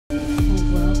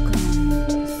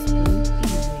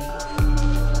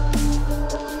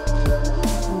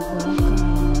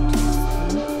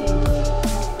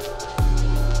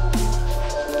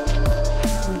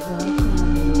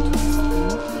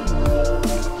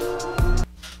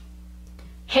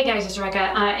guys, it's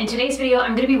Rebecca. In today's video, I'm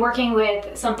going to be working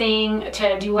with something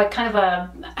to do like kind of a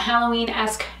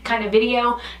Halloween-esque kind of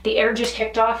video. The air just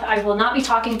kicked off. I will not be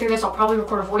talking through this. I'll probably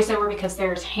record a voiceover because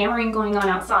there's hammering going on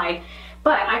outside.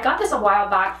 But I got this a while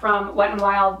back from Wet n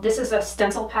Wild. This is a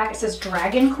stencil pack. It says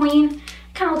Dragon Queen.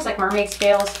 Kind of looks like mermaid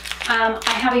scales. I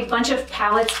have a bunch of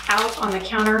palettes out on the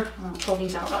counter. I'll pull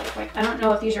these out really quick. I don't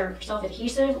know if these are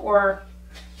self-adhesive or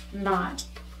not.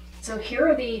 So here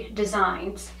are the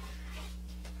designs.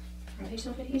 Are they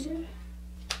self-adhesive?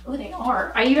 Oh, they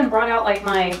are. I even brought out like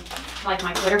my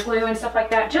glitter glue and stuff like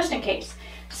that, just in case.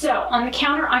 So on the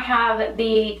counter, I have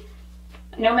the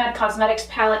Nomad Cosmetics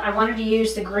palette. I wanted to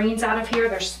use the greens out of here.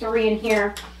 There's 3 in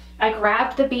here. I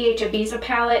grabbed the BH Ibiza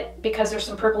palette because there's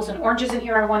some purples and oranges in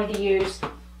here I wanted to use.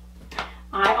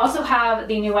 I also have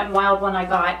the new Wet n Wild one I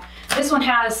got. This one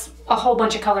has a whole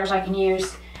bunch of colors I can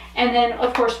use. And then,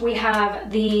 of course, we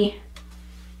have the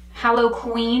Hallow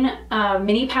Queen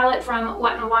mini palette from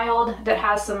Wet n Wild that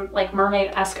has some like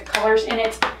mermaid-esque colors in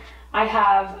it. I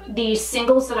have these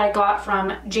singles that I got from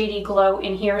JD Glow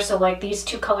in here. So like these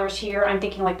 2 colors here, I'm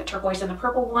thinking like the turquoise and the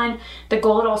purple one. The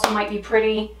gold also might be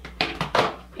pretty.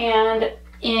 And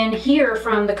in here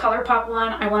from the ColourPop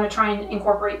one, I want to try and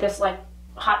incorporate this like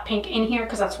hot pink in here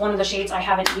because that's one of the shades I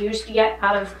haven't used yet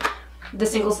out of the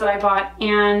singles that I bought.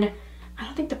 And I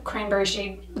don't think the cranberry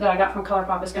shade that I got from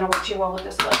ColourPop is going to work too well with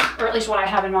this look, or at least what I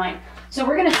have in mind. So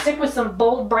we're going to stick with some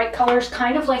bold, bright colors,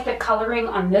 kind of like the coloring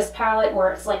on this palette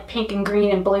where it's like pink and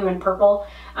green and blue and purple.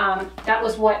 That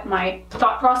was what my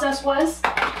thought process was.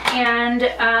 And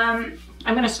I'm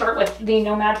going to start with the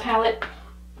Nomad palette.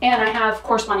 And I have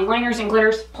corresponding liners and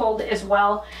glitters pulled as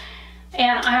well.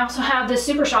 And I also have this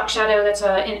Super Shock shadow that's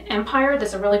in Empire.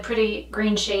 That's a really pretty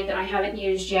green shade that I haven't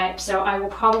used yet. So I will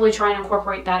probably try and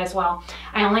incorporate that as well.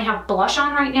 I only have blush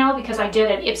on right now because I did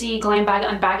an Ipsy glam bag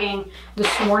unbagging this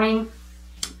morning.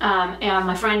 And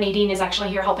my friend Nadine is actually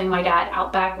here helping my dad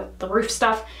out back with the roof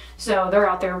stuff. So they're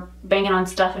out there banging on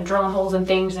stuff and drilling holes and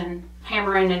things and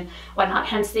hammering and whatnot.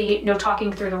 Hence the no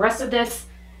talking through the rest of this.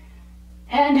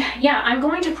 And yeah, I'm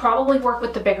going to probably work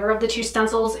with the bigger of the 2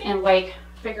 stencils and like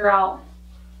figure out,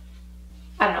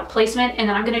 I don't know, placement. And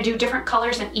then I'm going to do different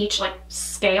colors in each like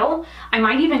scale. I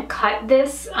might even cut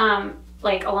this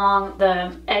like along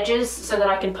the edges so that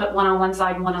I can put one on one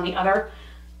side and one on the other.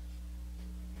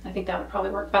 I think that would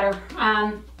probably work better.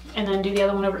 And then do the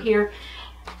other one over here.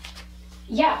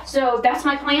 Yeah, so that's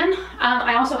my plan.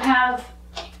 I also have,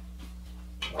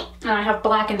 I have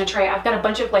black in the tray. I've got a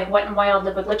bunch of like Wet n Wild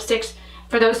liquid lipsticks.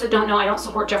 For those that don't know, I don't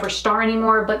support Jeffree Star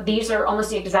anymore, but these are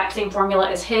almost the exact same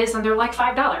formula as his, and they're like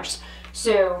 $5.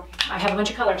 So I have a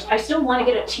bunch of colors. I still want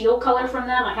to get a teal color from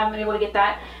them. I haven't been able to get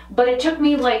that, but it took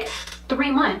me like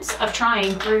 3 months of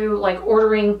trying through, like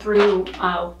ordering through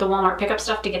the Walmart pickup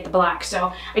stuff to get the black.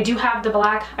 So I do have the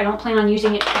black. I don't plan on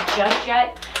using it just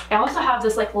yet. I also have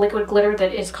this like liquid glitter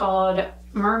that is called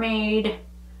Mermaid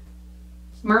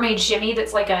Shimmy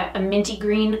that's like a minty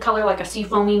green color, like a sea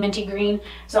foamy minty green.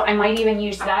 So I might even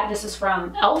use that. This is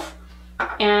from e.l.f.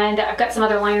 And I've got some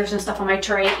other liners and stuff on my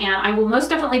tray. And I will most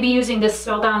definitely be using this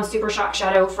Spellbound Super Shock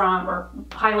shadow from, or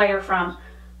highlighter from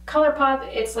ColourPop.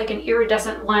 It's like an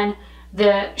iridescent one.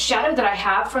 The shadow that I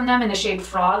have from them in the shade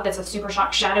Frog, that's a Super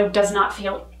Shock shadow, does not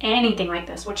feel anything like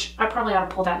this, which I probably ought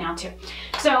to pull that now too.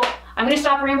 So I'm going to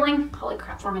stop rambling. Holy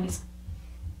crap, 4 minutes.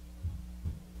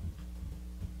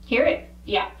 Hear it?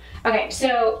 Yeah. Okay,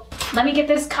 so let me get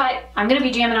this cut. I'm going to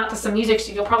be jamming out to some music,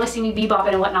 so you'll probably see me bebopping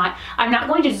and whatnot. I'm not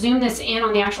going to zoom this in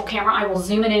on the actual camera. I will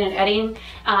zoom it in and editing,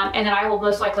 and then I will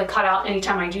most likely cut out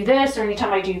anytime I do this or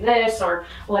anytime I do this or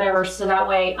whatever, so that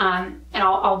way, and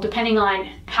I'll depending on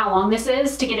how long this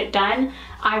is to get it done,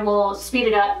 I will speed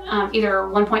it up either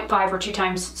 1.5 or 2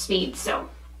 times speed. So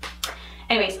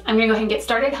anyways, I'm going to go ahead and get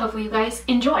started. Hopefully you guys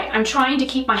enjoy. I'm trying to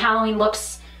keep my Halloween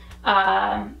looks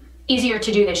easier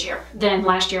to do this year than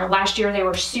last year. Last year they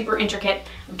were super intricate.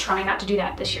 I'm trying not to do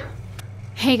that this year.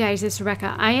 Hey guys, it's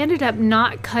Rebecca. I ended up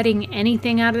not cutting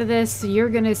anything out of this. So you're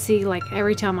gonna see like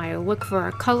every time I look for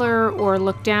a color or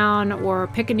look down or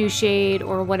pick a new shade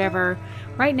or whatever.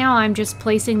 Right now I'm just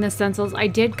placing the stencils. I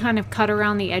did kind of cut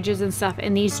around the edges and stuff,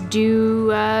 and these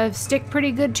do stick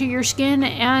pretty good to your skin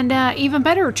and even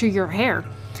better to your hair.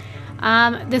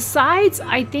 The sides,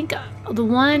 I think the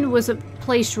one was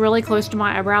placed really close to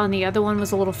my eyebrow and the other one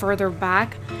was a little further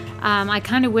back. I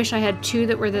kind of wish I had 2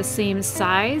 that were the same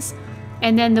size.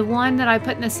 And then the one that I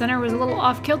put in the center was a little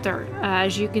off kilter,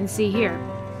 as you can see here.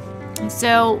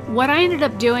 So what I ended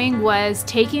up doing was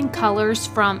taking colors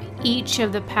from each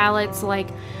of the palettes. Like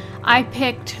I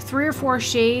picked 3 or 4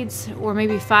 shades, or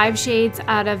maybe 5 shades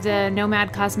out of the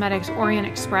Nomad Cosmetics Orient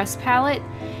Express palette.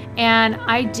 And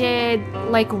I did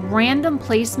like random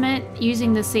placement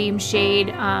using the same shade,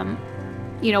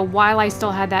 you know, while I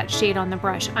still had that shade on the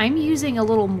brush. I'm using a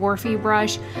little Morphe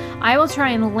brush. I will try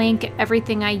and link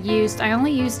everything I used. I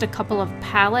only used a couple of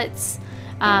palettes.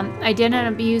 I did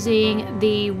end up using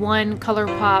the one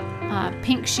ColourPop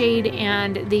pink shade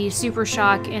and the Super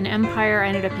Shock in Empire. I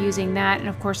ended up using that, and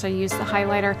of course I used the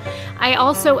highlighter. I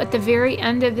also, at the very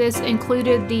end of this,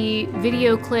 included the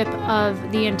video clip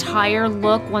of the entire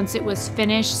look once it was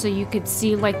finished, so you could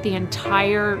see like the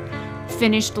entire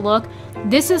finished look.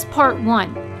 This is part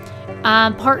 1.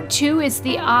 Part 2 is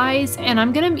the eyes, and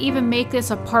I'm gonna even make this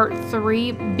a part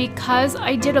 3 because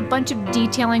I did a bunch of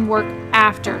detailing work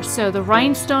after. So the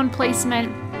rhinestone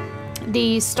placement,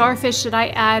 the starfish that I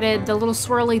added, the little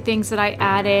swirly things that I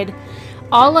added,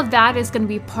 all of that is gonna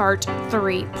be part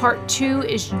 3. Part 2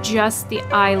 is just the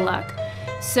eye look.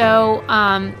 So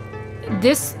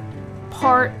this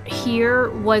part here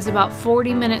was about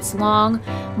 40 minutes long.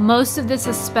 Most of this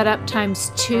is sped up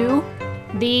 ×2.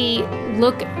 The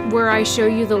look where I show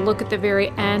you the look at the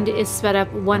very end is sped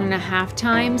up 1.5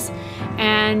 times,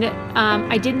 and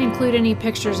I didn't include any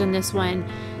pictures in this one.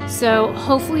 So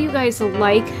hopefully you guys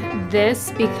like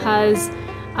this, because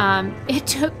it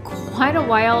took quite a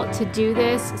while to do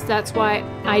this. So that's why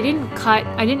I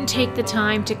didn't take the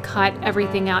time to cut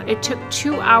everything out. It took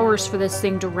 2 hours for this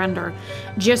thing to render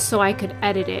just so I could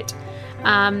edit it.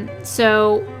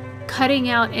 So cutting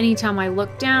out anytime I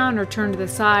look down or turn to the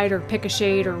side or pick a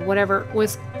shade or whatever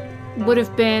would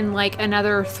have been like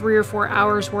another 3 or 4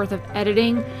 hours worth of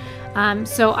editing.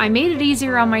 So I made it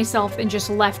easier on myself and just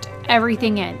left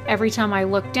everything in. Every time I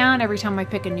look down, every time I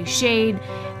pick a new shade,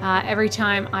 every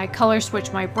time I color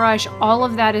switch my brush, all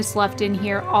of that is left in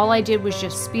here. All I did was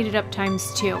just speed it up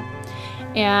 ×2.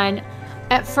 And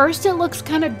at first it looks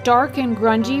kind of dark and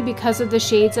grungy because of the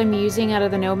shades I'm using out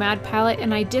of the Nomad palette,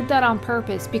 and I did that on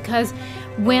purpose because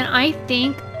when I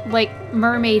think like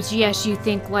mermaids, yes, you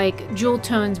think like jewel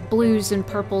tones, blues and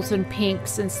purples and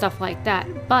pinks and stuff like that.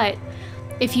 But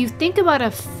if you think about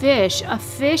a fish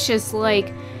is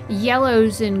like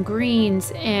yellows and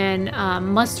greens and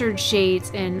mustard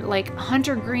shades and like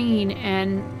hunter green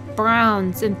and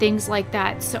browns and things like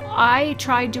that. So I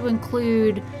tried to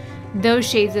include those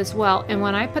shades as well. And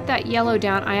when I put that yellow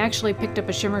down, I actually picked up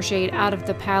a shimmer shade out of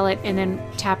the palette and then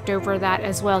tapped over that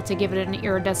as well to give it an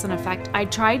iridescent effect. I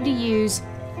tried to use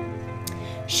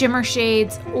shimmer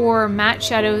shades or matte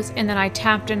shadows, and then I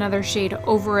tapped another shade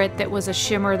over it that was a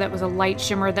shimmer, that was a light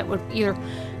shimmer that would either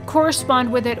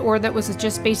correspond with it or that was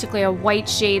just basically a white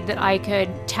shade that I could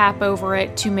tap over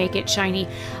it to make it shiny.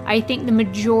 I think the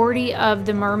majority of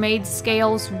the mermaid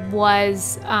scales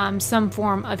was some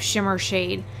form of shimmer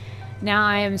shade. Now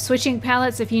I am switching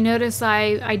palettes. If you notice,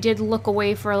 I did look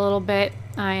away for a little bit.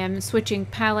 I am switching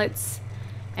palettes,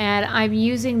 and I'm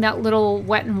using that little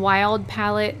Wet n Wild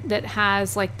palette that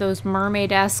has like those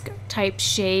mermaid-esque type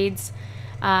shades.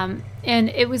 And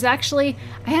it was actually,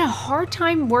 I had a hard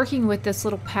time working with this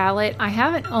little palette. I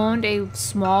haven't owned a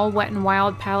small Wet n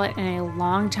Wild palette in a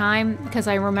long time because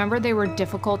I remember they were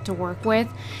difficult to work with.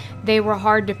 They were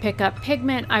hard to pick up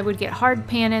pigment. I would get hard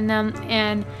pan in them,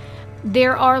 and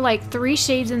there are like 3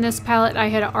 shades in this palette I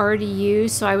had already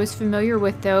used, so I was familiar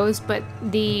with those, but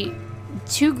the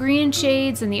 2 green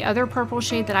shades and the other purple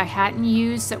shade that I hadn't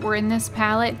used that were in this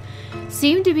palette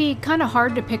seemed to be kind of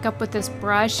hard to pick up with this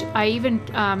brush. I even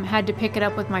had to pick it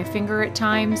up with my finger at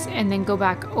times and then go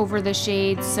back over the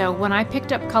shades. So when I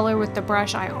picked up color with the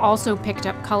brush, I also picked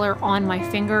up color on my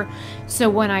finger. So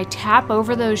when I tap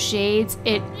over those shades,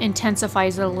 it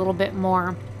intensifies it a little bit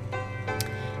more.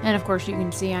 And of course you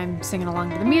can see I'm singing along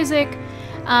to the music.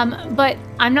 But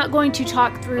I'm not going to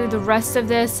talk through the rest of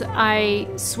this. I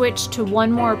switched to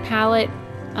one more palette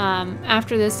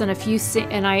after this and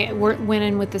and I went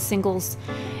in with the singles,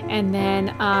 and then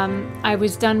I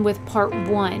was done with part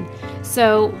 1.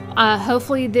 So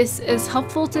hopefully this is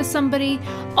helpful to somebody.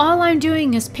 All I'm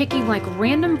doing is picking like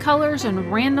random colors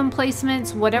and random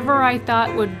placements, whatever I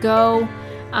thought would go.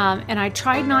 And I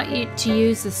tried not to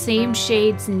use the same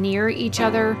shades near each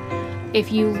other. If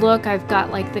you look, I've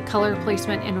got like the color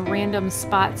placement in random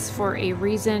spots for a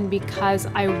reason, because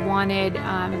I wanted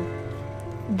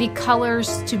the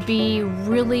colors to be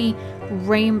really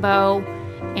rainbow.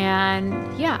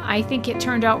 And yeah, I think it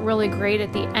turned out really great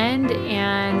at the end,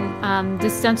 and the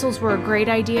stencils were a great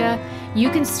idea. You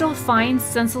can still find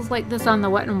stencils like this on the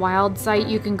Wet n Wild site.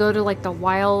 You can go to like the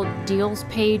Wild Deals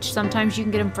page. Sometimes you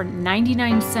can get them for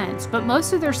 99 cents, but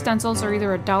most of their stencils are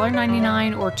either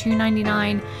 $1.99 or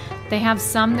 $2.99. They have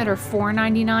some that are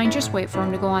 $4.99. Just wait for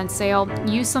them to go on sale.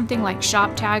 Use something like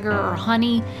Shop Tagger or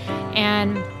Honey,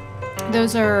 and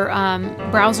those are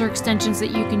browser extensions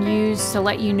that you can use to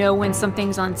let you know when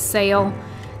something's on sale.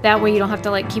 That way you don't have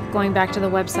to like keep going back to the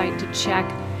website to check.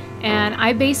 And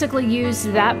I basically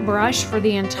used that brush for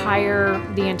the entire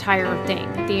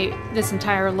thing. This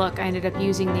entire look, I ended up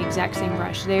using the exact same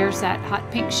brush. There's that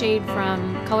hot pink shade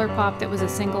from ColourPop that was a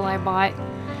single I bought.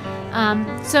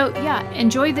 So yeah,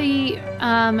 enjoy the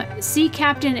Sea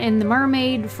Captain and the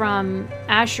Mermaid from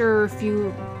Asher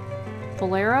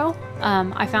Fulero.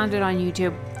 I found it on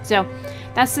YouTube. So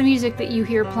that's the music that you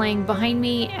hear playing behind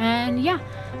me, and yeah,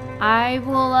 I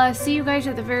will see you guys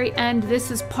at the very end.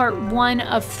 This is part 1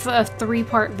 of a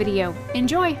 3-part video.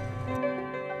 Enjoy!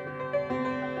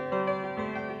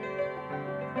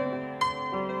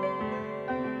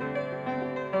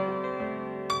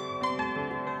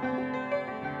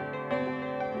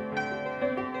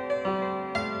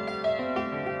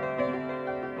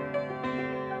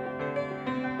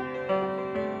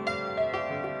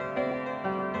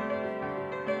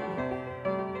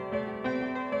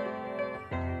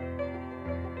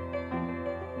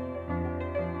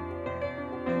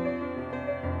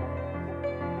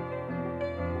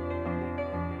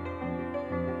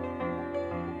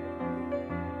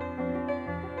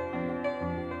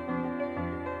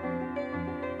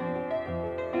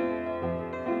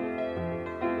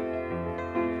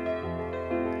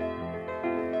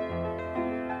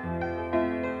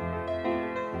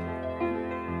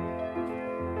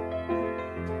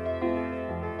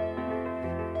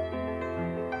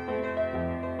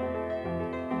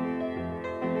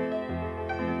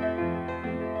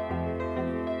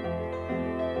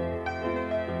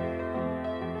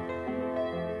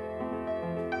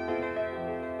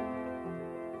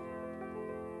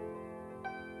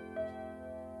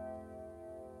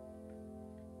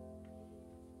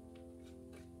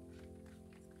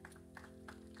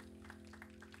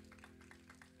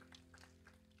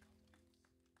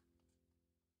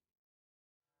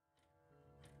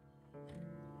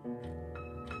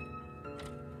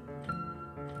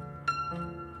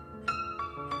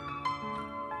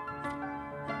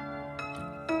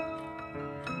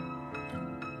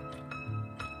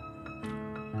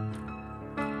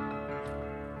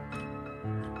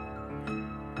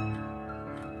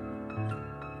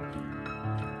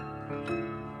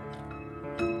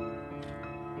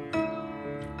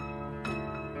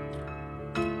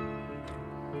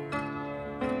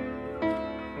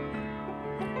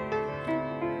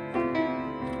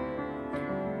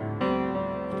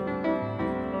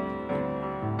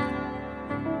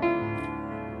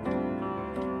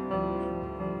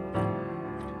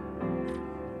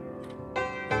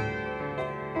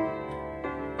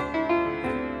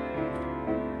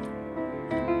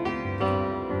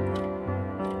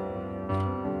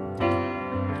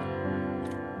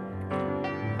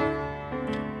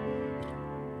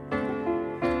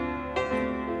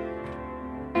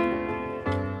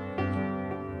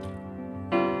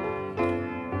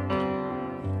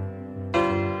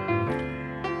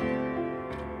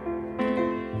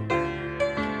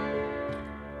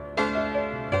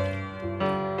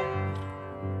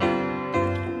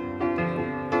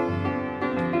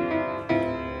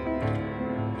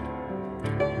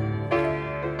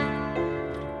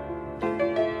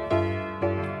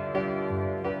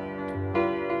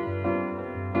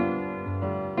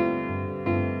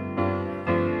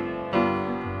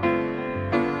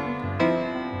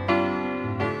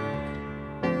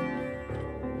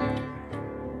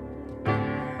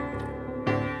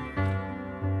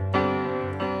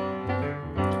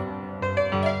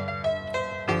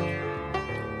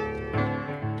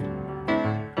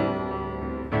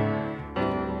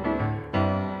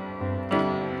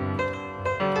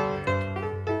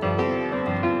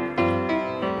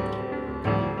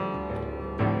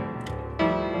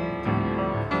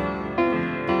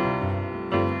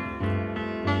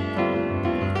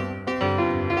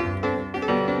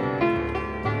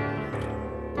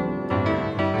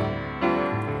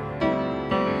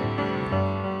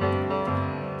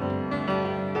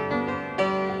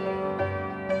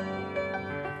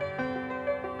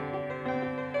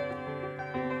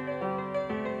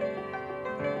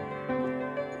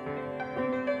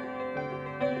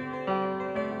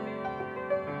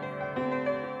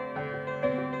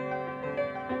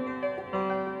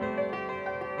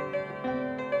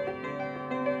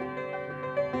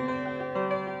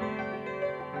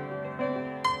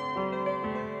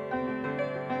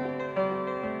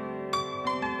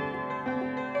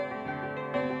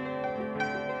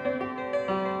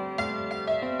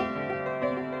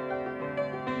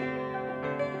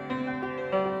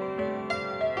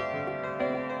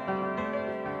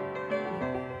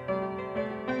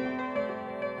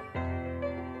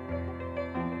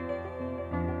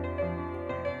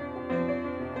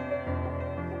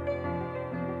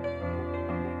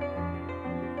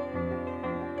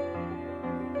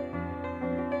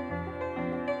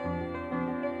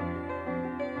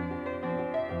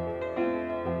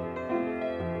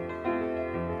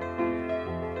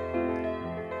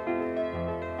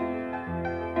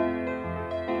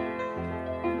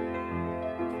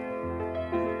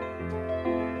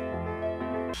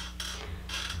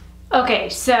 Okay,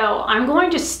 so I'm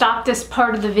going to stop this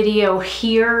part of the video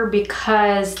here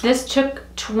because this took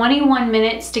 21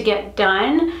 minutes to get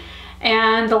done.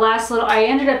 And the last little, I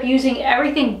ended up using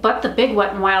everything but the big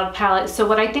Wet n Wild palette. So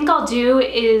what I think I'll do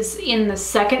is in the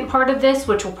second part of this,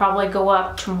 which will probably go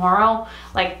up tomorrow,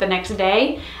 like the next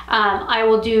day, I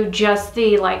will do just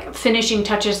the like finishing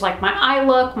touches, like my eye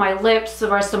look, my lips, the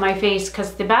rest of my face,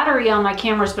 because the battery on my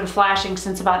camera's been flashing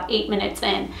since about 8 minutes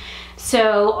in.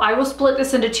 So I will split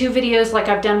this into 2 videos like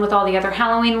I've done with all the other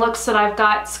Halloween looks that I've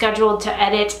got scheduled to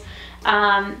edit.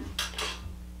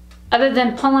 Other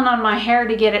than pulling on my hair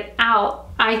to get it out,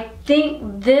 I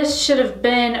think this should have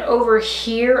been over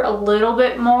here a little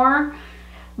bit more.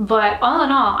 But all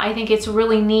in all, I think it's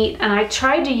really neat. And I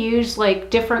tried to use like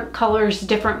different colors,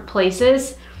 different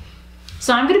places.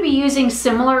 So I'm going to be using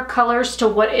similar colors to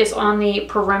what is on the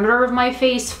perimeter of my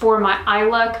face for my eye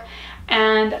look.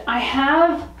 And I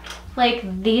have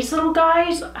like these little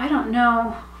guys. I don't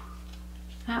know.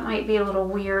 That might be a little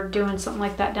weird doing something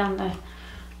like that down the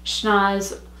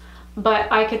schnoz.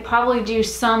 But I could probably do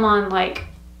some on like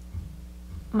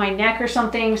my neck or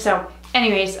something. So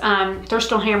anyways, they're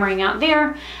still hammering out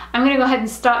there. I'm gonna go ahead and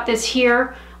stop this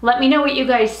here. Let me know what you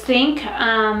guys think.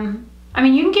 I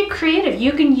mean, you can get creative.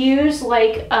 You can use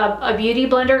like a beauty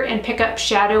blender and pick up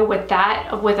shadow with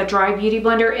that, with a dry beauty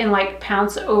blender, and like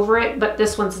pounce over it, but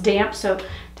this one's damp, so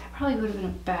that probably would have been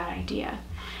a bad idea.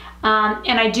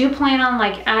 And I do plan on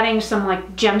like adding some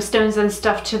like gemstones and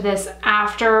stuff to this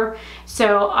after.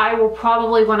 So I will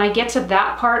probably, when I get to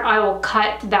that part, I will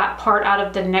cut that part out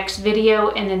of the next video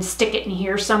and then stick it in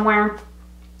here somewhere.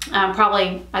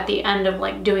 Probably at the end of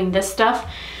like doing this stuff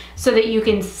so that you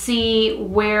can see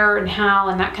where and how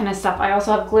and that kind of stuff. I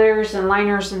also have glitters and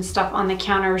liners and stuff on the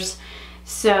counters.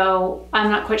 So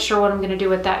I'm not quite sure what I'm gonna do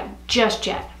with that just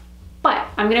yet. But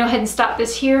I'm gonna go ahead and stop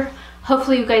this here.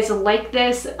 Hopefully you guys will like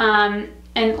this. And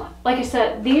like I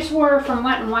said, these were from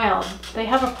Wet n Wild. They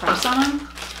have a price on them?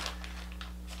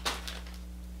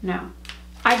 No.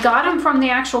 I got them from the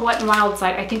actual Wet n Wild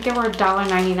site. I think they were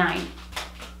 $1.99.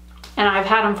 And I've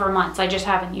had them for months. I just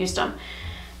haven't used them.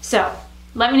 So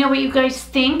let me know what you guys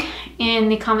think in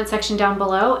the comment section down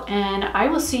below. And I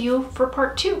will see you for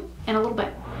part 2 in a little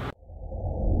bit.